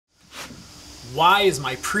Why is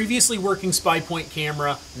my previously working SPYPOINT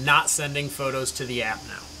camera not sending photos to the app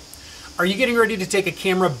now? Are you getting ready to take a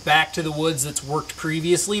camera back to the woods that's worked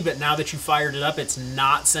previously, but now that you fired it up, it's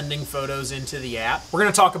not sending photos into the app? We're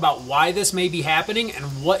going to talk about why this may be happening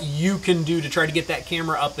and what you can do to try to get that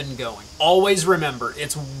camera up and going. Always remember,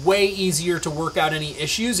 it's way easier to work out any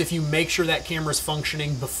issues if you make sure that camera's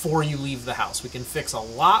functioning before you leave the house. We can fix a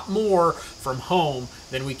lot more from home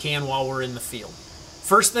than we can while we're in the field.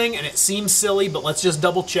 First thing, and it seems silly, but let's just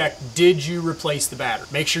double check, did you replace the battery?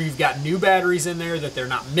 Make sure you've got new batteries in there, that they're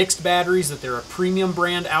not mixed batteries, that they're a premium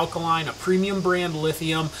brand alkaline, a premium brand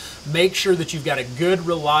lithium. Make sure that you've got a good,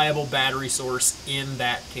 reliable battery source in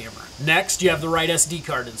that camera. Next, you have the right SD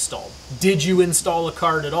card installed. Did you install a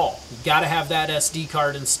card at all? You've got to have that SD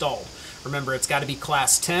card installed. Remember, it's got to be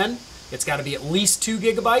class 10, it's got to be at least 2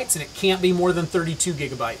 gigabytes, and it can't be more than 32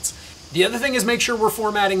 gigabytes. The other thing is make sure we're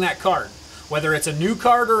formatting that card. Whether it's a new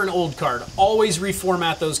card or an old card, always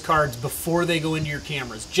reformat those cards before they go into your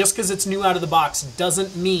cameras. Just because it's new out of the box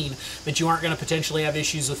doesn't mean that you aren't going to potentially have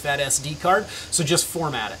issues with that SD card, so just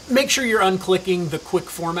format it. Make sure you're unclicking the quick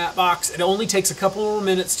format box. It only takes a couple more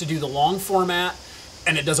minutes to do the long format,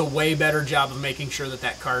 and it does a way better job of making sure that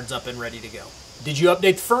that card's up and ready to go. Did you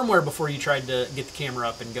update the firmware before you tried to get the camera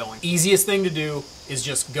up and going? Easiest thing to do is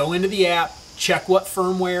just go into the app, check what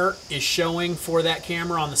firmware is showing for that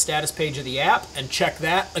camera on the status page of the app, and check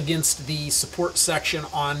that against the support section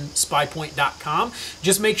on SPYPOINT.com.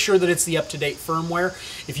 Just make sure that it's the up-to-date firmware.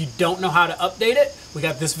 If you don't know how to update it, we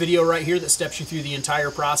got this video right here that steps you through the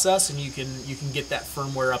entire process, and you can get that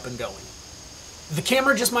firmware up and going. The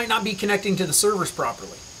camera just might not be connecting to the servers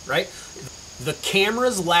properly, right? The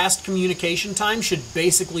camera's last communication time should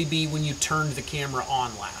basically be when you turned the camera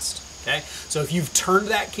on last. Okay, so if you've turned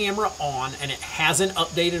that camera on and it hasn't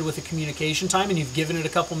updated with the communication time and you've given it a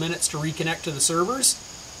couple minutes to reconnect to the servers,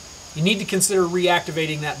 you need to consider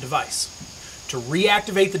reactivating that device. To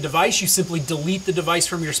reactivate the device, you simply delete the device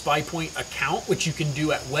from your SPYPOINT account, which you can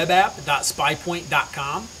do at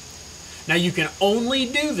webapp.spypoint.com. Now you can only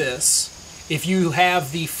do this if you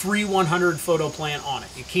have the free 100 photo plan on it.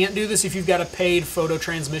 You can't do this if you've got a paid photo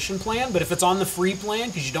transmission plan, but if it's on the free plan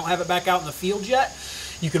because you don't have it back out in the field yet,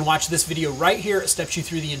 you can watch this video right here. It steps you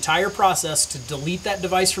through the entire process to delete that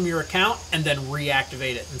device from your account and then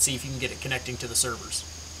reactivate it and see if you can get it connecting to the servers.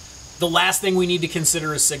 The last thing we need to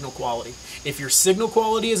consider is signal quality. If your signal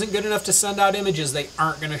quality isn't good enough to send out images, they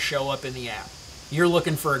aren't going to show up in the app. You're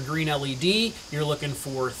looking for a green LED, you're looking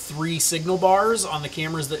for 3 signal bars on the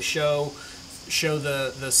cameras that show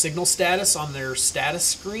the signal status on their status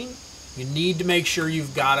screen. You need to make sure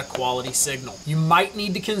you've got a quality signal. You might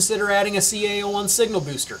need to consider adding a CA01 signal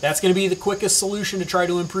booster. That's going to be the quickest solution to try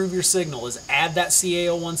to improve your signal, is add that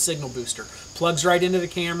CA01 signal booster. Plugs right into the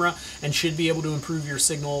camera and should be able to improve your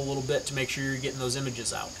signal a little bit to make sure you're getting those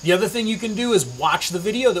images out. The other thing you can do is watch the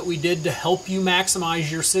video that we did to help you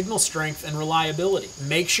maximize your signal strength and reliability.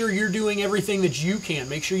 Make sure you're doing everything that you can.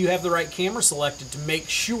 Make sure you have the right camera selected to make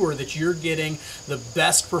sure that you're getting the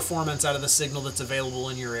best performance out of the signal that's available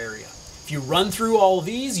in your area. If you run through all of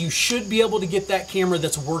these, you should be able to get that camera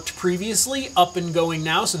that's worked previously up and going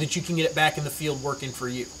now so that you can get it back in the field working for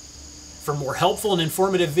you. For more helpful and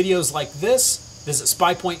informative videos like this, visit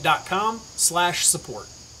spypoint.com/support.